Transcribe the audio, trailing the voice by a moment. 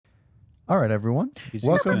All right, everyone. He's just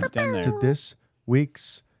Welcome gonna stand there. to this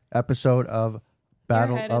week's episode of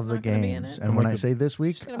Battle head of is the not gonna be in Games. it. And when I say this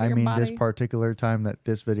week, Just gonna be I your mean this body. particular time that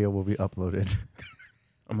this video will be uploaded.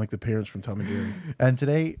 I'm like the parents from Tom and Jerry. And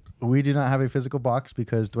today, we do not have a physical box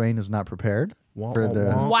because Dwayne is not prepared Wah, for wah, the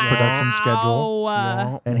wah. production schedule.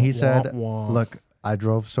 Wow. And he said, wah. look, I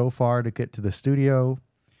drove so far to get to the studio.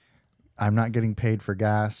 I'm not getting paid for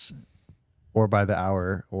gas or by the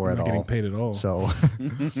hour or I'm at not all. getting paid at all. So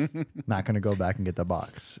not going to go back and get the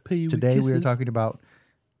box. Pay you with Today we are kisses. talking about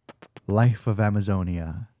Life of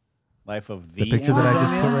Amazonia. Life of The the picture that I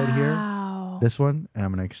just Amazonia? put right here, Wow. this one, and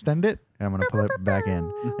I'm going to extend it, and I'm going to pull it back in.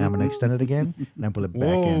 And I'm going to extend it again, and then pull it back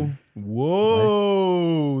Whoa. in.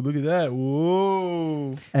 Whoa. Look at that.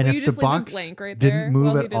 Whoa. And Will you if the just leave it box blank right didn't there move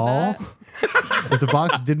while he at did all, that? if the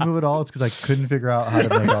box didn't move at all, it's because I couldn't figure out how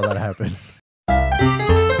to make all that happen.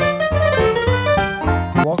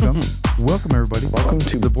 Welcome everybody. Welcome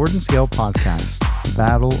to the Board and Scale podcast,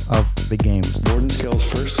 Battle of the Games. Board and Scale's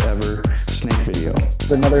first ever snake video.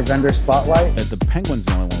 Another vendor spotlight. The penguin's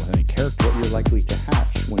the only one with any character. What you're likely to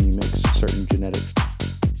hatch when you mix certain genetics.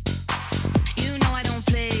 You know I don't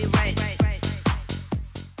play right.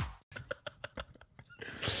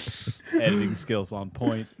 Editing skills on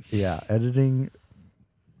point. Yeah, editing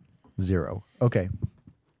 0. Okay.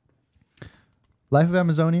 Life of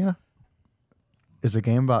Amazonia is a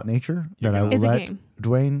game about nature that I will Is a let game.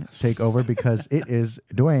 Dwayne take over because it is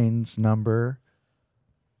Dwayne's number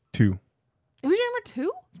 2. It was your number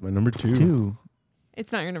 2? My number 2. 2.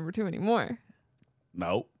 It's not your number 2 anymore.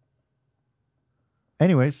 No.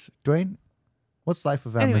 Anyways, Dwayne, what's Life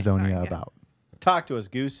of Anyway, Amazonia sorry, yeah. about? Talk to us,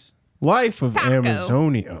 Goose. Life of Taco.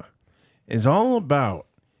 Amazonia is all about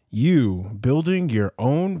you building your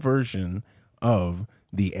own version of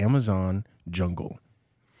the Amazon jungle.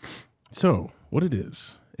 So, what it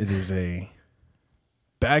is a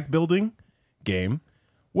bag building game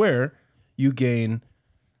where you gain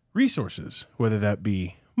resources, whether that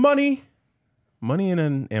be money in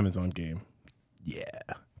an Amazon game. Yeah,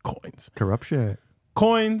 Corruption.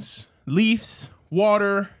 coins, leaves,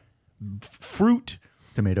 water, fruit.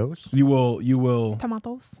 Tomatoes. You will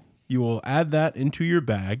Tomatoes. add that into your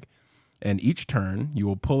bag, and each turn you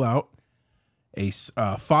will pull out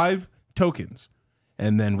 5 tokens,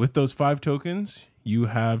 and then with those 5 tokens you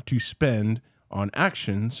have to spend on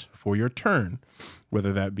actions for your turn,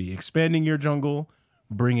 whether that be expanding your jungle,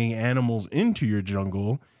 bringing animals into your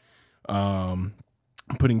jungle,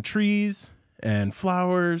 putting trees and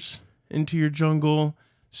flowers into your jungle,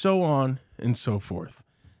 so on and so forth.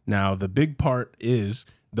 Now, the big part is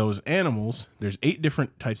those animals. There's 8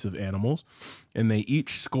 different types of animals, and they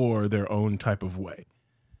each score their own type of way.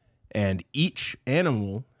 And each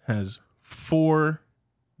animal has 4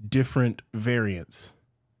 different variants.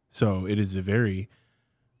 So it is a very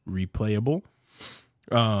replayable.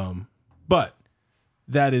 But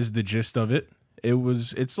that is the gist of it.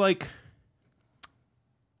 It's like,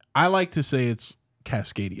 I like to say it's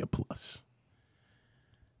Cascadia Plus.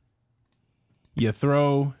 You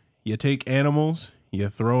take animals, you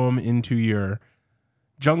throw them into your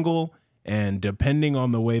jungle, and depending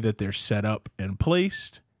on the way that they're set up and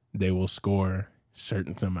placed, they will score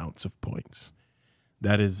certain amounts of points.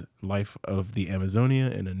 That is Life of the Amazonia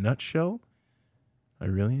in a nutshell. I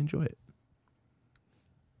really enjoy it.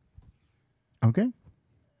 Okay.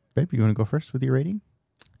 Babe, you want to go first with your rating?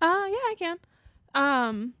 Yeah, I can.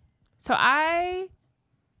 So I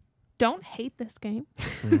don't hate this game.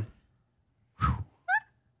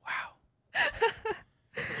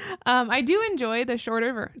 I do enjoy the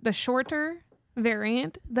shorter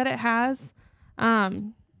variant that it has.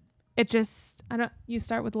 You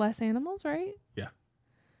start with less animals, right? Yeah.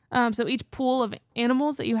 So each pool of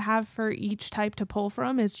animals that you have for each type to pull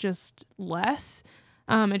from is just less.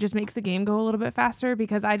 It just makes the game go a little bit faster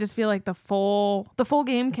because I just feel like the full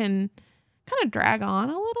game can kind of drag on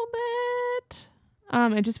a little bit.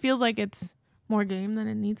 It just feels like it's more game than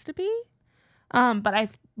it needs to be. But I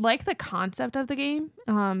like the concept of the game.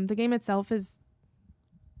 The game itself is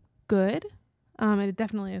good. It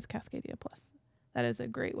definitely is Cascadia Plus. That is a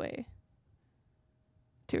great way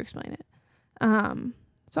to explain it.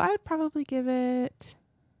 So I would probably give it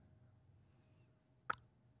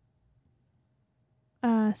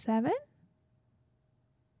 7.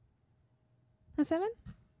 A 7?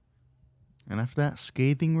 And after that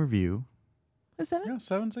scathing review, A 7? Yeah,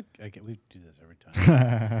 7's we do this every time.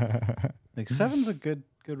 Like 7's a good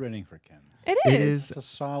rating for Ken's. It it is. is It's a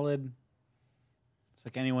solid. It's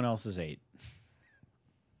like anyone else's 8.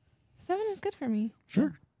 7 is good for me.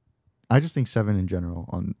 sure. I just think 7 in general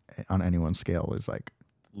on anyone's scale is like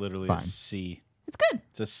Literally Fine. a C. It's good.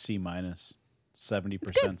 It's a C minus.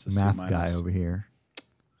 70% is C Math minus. guy over here.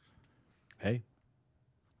 Hey,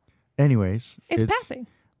 It's Anyways, passing.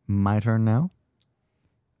 my turn now.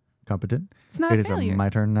 Competent. It's not It a is failure. my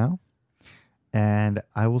turn now. And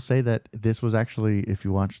I will say that this was actually, if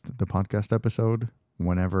you watched the podcast episode,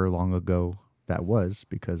 whenever long ago that was,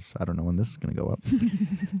 because I don't know when this is going to go up,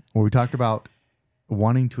 where we talked about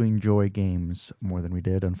wanting to enjoy games more than we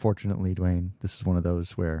did. Unfortunately, Dwayne, this is one of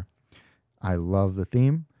those where I love the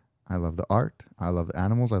theme. I love the art. I love the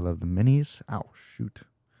animals. I love the minis. Ow, shoot.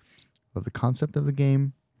 Love the concept of the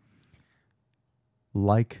game.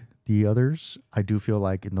 Like the others, I do feel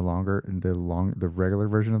like in the regular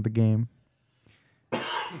version of the game,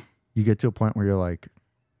 you get to a point where you're like,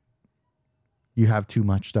 you have too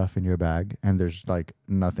much stuff in your bag and there's like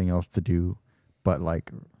nothing else to do but like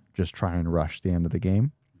just try and rush the end of the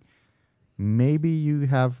game. Maybe you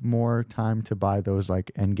have more time to buy those like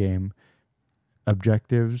end game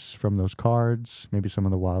objectives from those cards, maybe some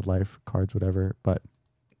of the wildlife cards, whatever, but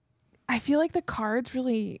I feel like the cards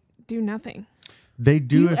really do nothing. they Do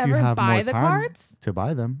do you if you ever have buy more the time cards? to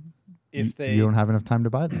buy them. If they- you don't have enough time to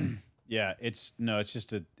buy them. yeah, it's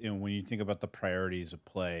just when you think about the priorities of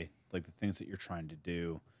play, like the things that you're trying to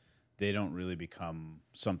do, they don't really become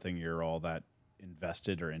something you're all that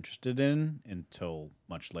invested or interested in until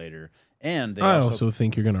much later. And they I also also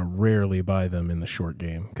think you're gonna rarely buy them in the short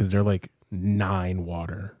game because they're like 9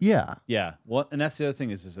 water. Yeah. yeah, well, and that's the other thing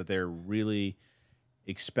is that they're really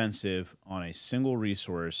expensive on a single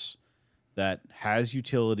resource that has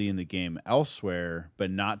utility in the game elsewhere, but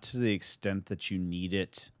not to the extent that you need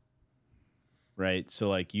it. Right? So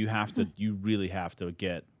like you really have to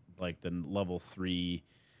get like the level 3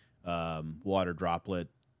 water droplet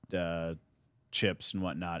chips and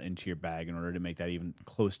whatnot into your bag in order to make that even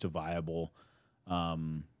close to viable.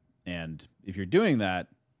 And if you're doing that,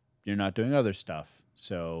 you're not doing other stuff.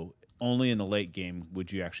 So only in the late game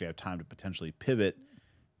would you actually have time to potentially pivot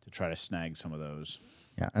to try to snag some of those.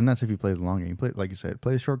 Yeah, and that's if you play the long game. Play, like you said,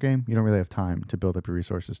 play the short game. You don't really have time to build up your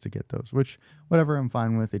resources to get those. Which, whatever, I'm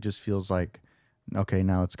fine with. It just feels like, okay,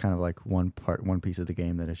 now it's kind of like one piece of the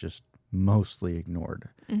game that is just mostly ignored.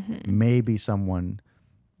 Maybe someone,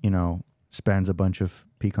 spends a bunch of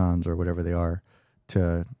pecans or whatever they are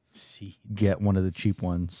to Seeds. get one of the cheap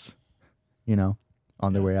ones,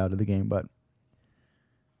 on their way out of the game. But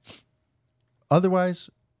otherwise,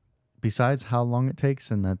 besides how long it takes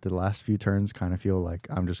and that the last few turns kind of feel like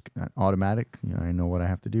I'm just automatic, I know what I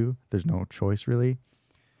have to do. There's no choice really.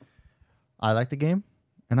 I like the game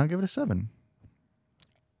and I'll give it a 7.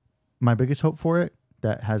 My biggest hope for it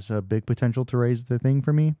that has a big potential to raise the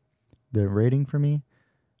rating for me,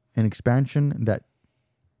 an expansion that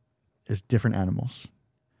is different animals.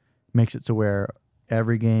 Makes it to where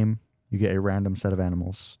every game you get a random set of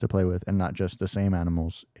animals to play with and not just the same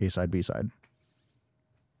animals, A side, B side.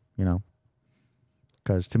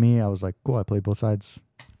 Because to me, I was like, cool, I played both sides.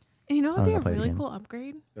 And you know what would I'm be a gonna play it really again. cool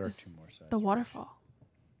upgrade? There are Is 2 more sides. the waterfall.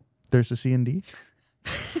 There's a C&D.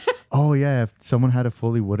 Oh, yeah. If someone had a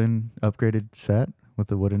fully wooden upgraded set with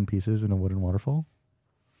the wooden pieces and a wooden waterfall.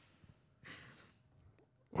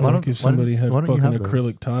 Or Why like don't- if somebody why had don't you fucking have those?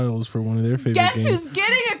 acrylic tiles for one of their favorite Guess games. who's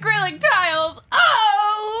getting acrylic tiles?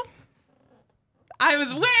 Oh! I was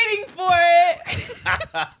waiting for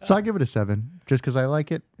it. So I give it a 7 just because I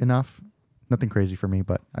like it enough. Nothing crazy for me,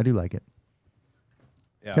 but I do like it.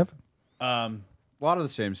 Yeah. Kev? A lot of the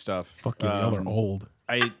same stuff. Fuck yeah, y'all are old.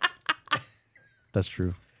 That's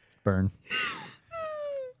true. Burn.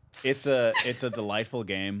 It's a delightful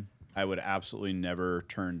game. I would absolutely never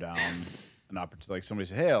turn down an opportunity. Like somebody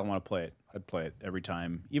said, "Hey, I want to play it." I'd play it every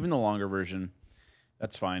time, even the longer version.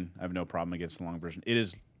 That's fine. I have no problem against the long version. It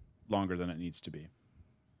is longer than it needs to be.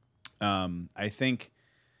 I think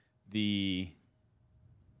the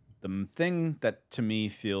thing that to me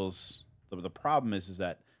feels the problem is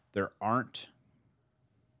that there aren't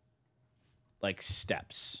like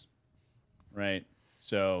steps, right?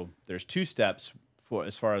 So there's 2 steps for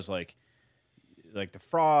as far as like the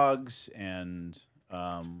frogs and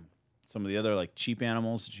some of the other like cheap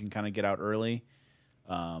animals that you can kind of get out early,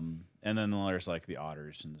 and then there's like the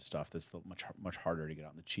otters and the stuff that's much harder to get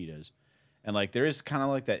out, and the cheetahs. And like there is kind of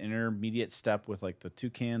like that intermediate step with like the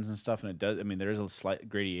toucans and stuff, and it does. I mean, there is a slight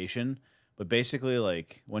gradation, but basically,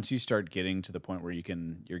 like once you start getting to the point where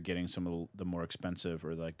you're getting some of the more expensive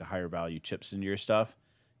or like the higher value chips into your stuff,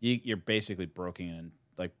 you're basically breaking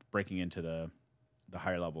into the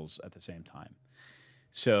higher levels at the same time.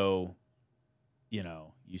 So,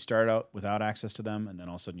 you start out without access to them, and then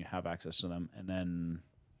all of a sudden you have access to them, and then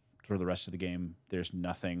for the rest of the game, there's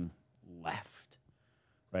nothing left.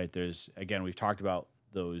 Right? We've talked about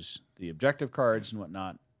the objective cards and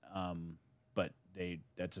whatnot, but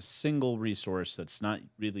that's a single resource that's not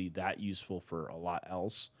really that useful for a lot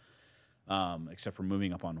else, except for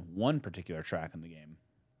moving up on one particular track in the game.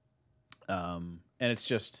 And it's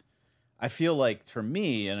just, I feel like for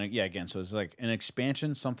me, and yeah, again, so it's like an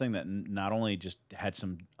expansion, something that not only just had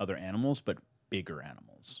some other animals, but bigger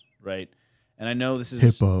animals, right? And I know this is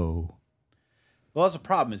Hippo. Well, that's the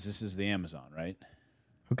problem. Is this is the Amazon, right?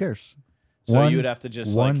 Who cares? So you would have to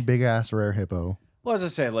just one like, big ass rare hippo. well, as I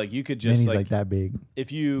say, like you could And just he's like that big.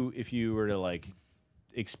 if you were to like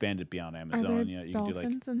expand it beyond Are Amazon, there you could do like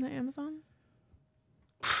dolphins in the Amazon?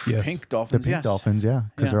 Yes. pink The dolphins. pink yes. dolphins, yeah,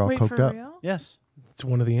 because Yeah. they're all Wait, coked for up. real? Yes. It's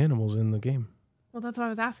one of the animals in the game. Well, that's what I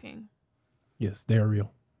was asking. Yes, they are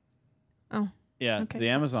real. Oh, Yeah, Okay. the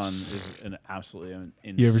Amazon is an absolutely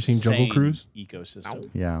insane You ever seen Jungle Cruise? ecosystem.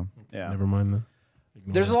 Yeah. Yeah. Never mind then.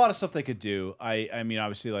 Ignore There's that. a lot of stuff they could do. I mean,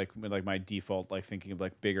 obviously, like with like my default, like thinking of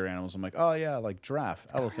like bigger animals. I'm like, oh yeah, like giraffe,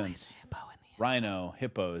 elephants, rhino,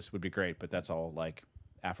 hippos would be great, but that's all like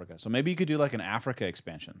Africa. So maybe you could do like an Africa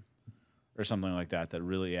expansion or something like that that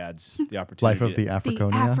really adds the opportunity. Life of the the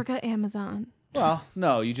Africonia. Africa Amazon. Well,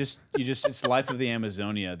 no, you just it's Life of the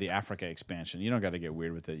Amazonia, the Africa expansion. You don't got to get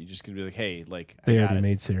weird with it. You just could be like, hey, like They I got already it.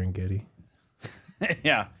 made Serengeti.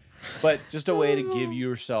 Yeah, but just a way to give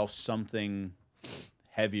yourself something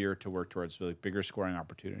heavier to work towards, like bigger scoring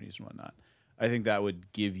opportunities and whatnot. I think that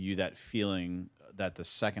would give you that feeling that the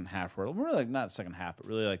second half, or really like not second half, but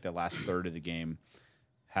really like the last third of the game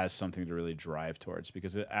has something to really drive towards.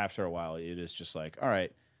 Because after a while, it is just like, all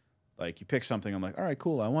right, like you pick something, I'm like, all right,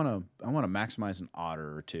 cool. I want to maximize an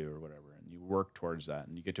otter or two or whatever, and you work towards that,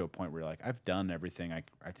 and you get to a point where you're like, I've done everything I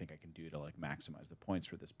think I can do to like maximize the points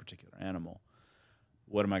for this particular animal.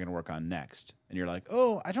 What am I going to work on next? And you're like,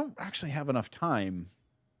 oh, I don't actually have enough time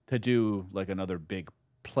to do like another big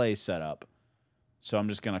play setup. So I'm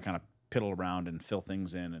just going to kind of piddle around and fill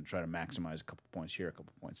things in and try to maximize a couple points here, a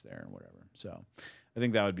couple points there, and whatever. So I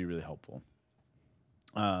think that would be really helpful.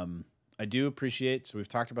 I do appreciate, so we've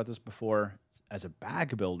talked about this before, as a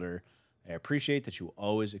bag builder, I appreciate that you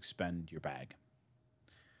always expend your bag.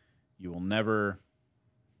 You will never,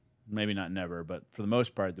 maybe not never, but for the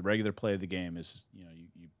most part, the regular play of the game is,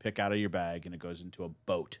 you pick out of your bag and it goes into a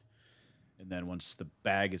boat. And then once the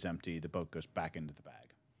bag is empty, the boat goes back into the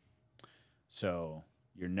bag. So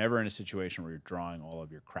you're never in a situation where you're drawing all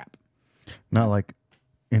of your crap. Not like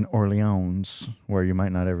in Orleans, where you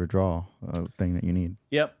might not ever draw a thing that you need.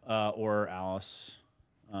 Yep. Or Alice.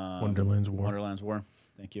 Wonderland's War. Wonderland's War.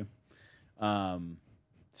 Thank you. I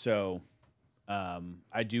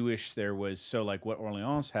do wish there was, so like what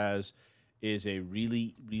Orleans has is a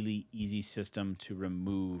really, really easy system to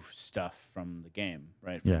remove stuff from the game,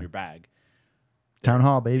 right? From Yeah. your bag. Town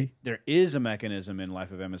Hall, baby. There is a mechanism in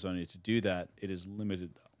Life of Amazonia to do that. It is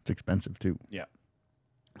limited though. It's expensive too. Yeah.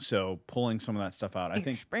 So pulling some of that stuff out, I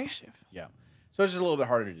think, Expressive. yeah. So it's just a little bit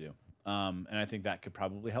harder to do. And I think that could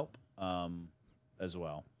probably help as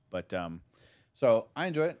well. But so I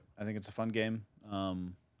enjoy it. I think it's a fun game.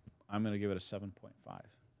 I'm going to give it a 7.5. All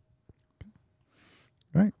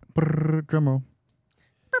right. Brrr, drum roll.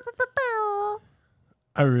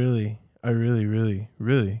 I really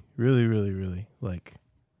like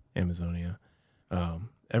Amazonia.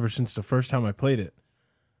 Ever since the first time I played it,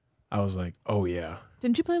 I was like, oh yeah.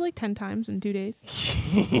 Didn't you play like 10 times in 2 days?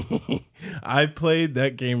 I played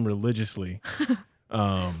that game religiously.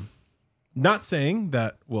 Not saying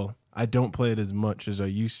that, well, I don't play it as much as I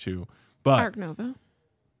used to, but Ark Nova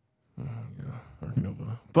Ark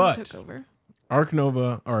Nova. But took over. Ark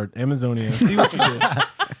Nova or Amazonia. See what you did.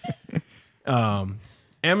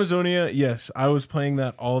 Amazonia, yes, I was playing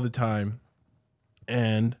that all the time,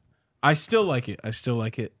 and I still like it. I still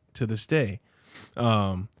like it to this day.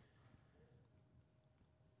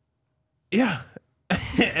 Yeah,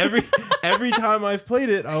 every time I've played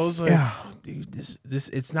it, I was like, Yeah. oh, dude, this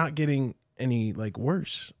it's not getting any like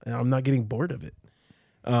worse. And I'm not getting bored of it.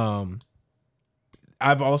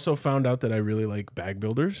 I've also found out that I really like bag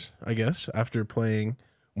builders, I guess, after playing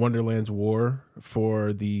Wonderland's War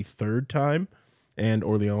for the third time and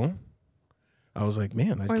Orleans. I was like,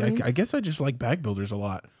 man, I guess I just like bag builders a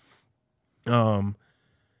lot. But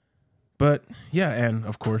yeah, and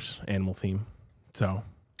of course, animal theme. So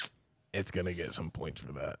it's going to get some points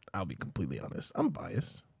for that. I'll be completely honest. I'm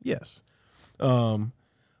biased. Yes.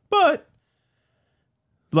 But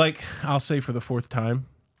like I'll say for the fourth time,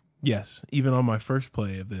 yes, even on my first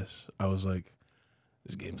play of this, I was like,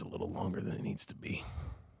 this game's a little longer than it needs to be.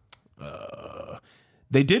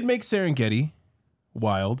 They did make Serengeti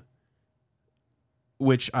wild,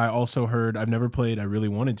 which I also heard, I've never played, I really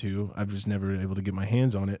wanted to. I've just never been able to get my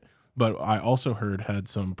hands on it. But I also heard had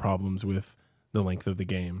some problems with the length of the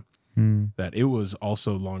game. that it was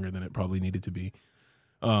also longer than it probably needed to be.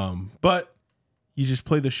 But you just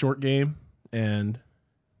play the short game, and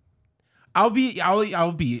I'll be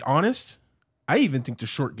honest. I even think the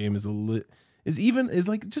short game is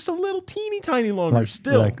like just a little teeny tiny longer.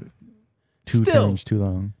 Like two turns too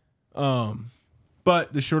long.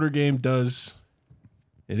 But the shorter game it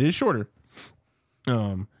is shorter.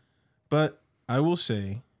 But I will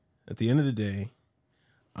say, at the end of the day,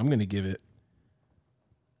 I'm gonna give it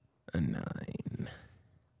a 9.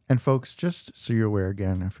 And folks, just so you're aware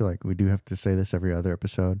again, I feel like we do have to say this every other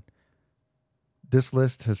episode. This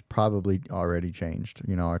list has probably already changed,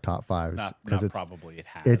 our top fives. Not probably, it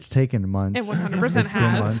has. It's taken months. It 100% It's been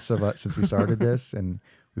has. months since we started this, and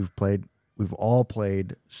we've all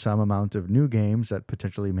played some amount of new games that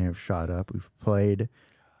potentially may have shot up. We've played,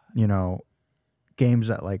 games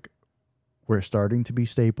that like were starting to be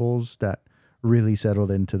staples that really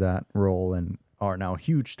settled into that role and are now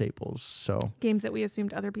huge staples. So Games that we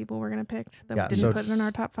assumed other people were going to pick that Yeah, we so didn't put in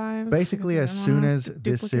our top 5. basically, as soon as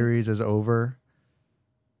this series is over,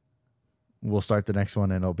 we'll start the next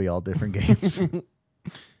one and it'll be all different games.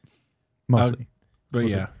 Mostly. But We'll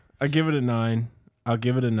yeah, see. I give it a 9. I'll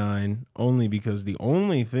give it a 9 only because the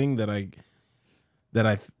only thing that I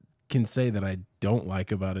can say that I don't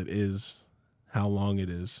like about it is how long it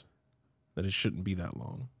is. That it shouldn't be that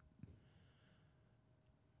long.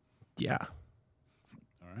 Yeah.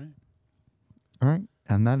 All right. All right.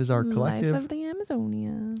 And that is our Life collective. of the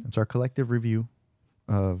Amazonia. It's our collective review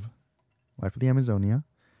of Life of the Amazonia.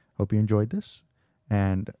 Hope you enjoyed this.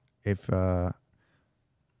 And if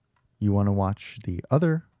you want to watch the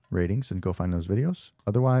other ratings, then go find those videos.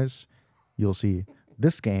 Otherwise, you'll see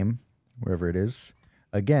this game, wherever it is,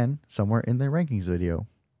 again, somewhere in the rankings video.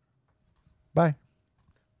 Bye.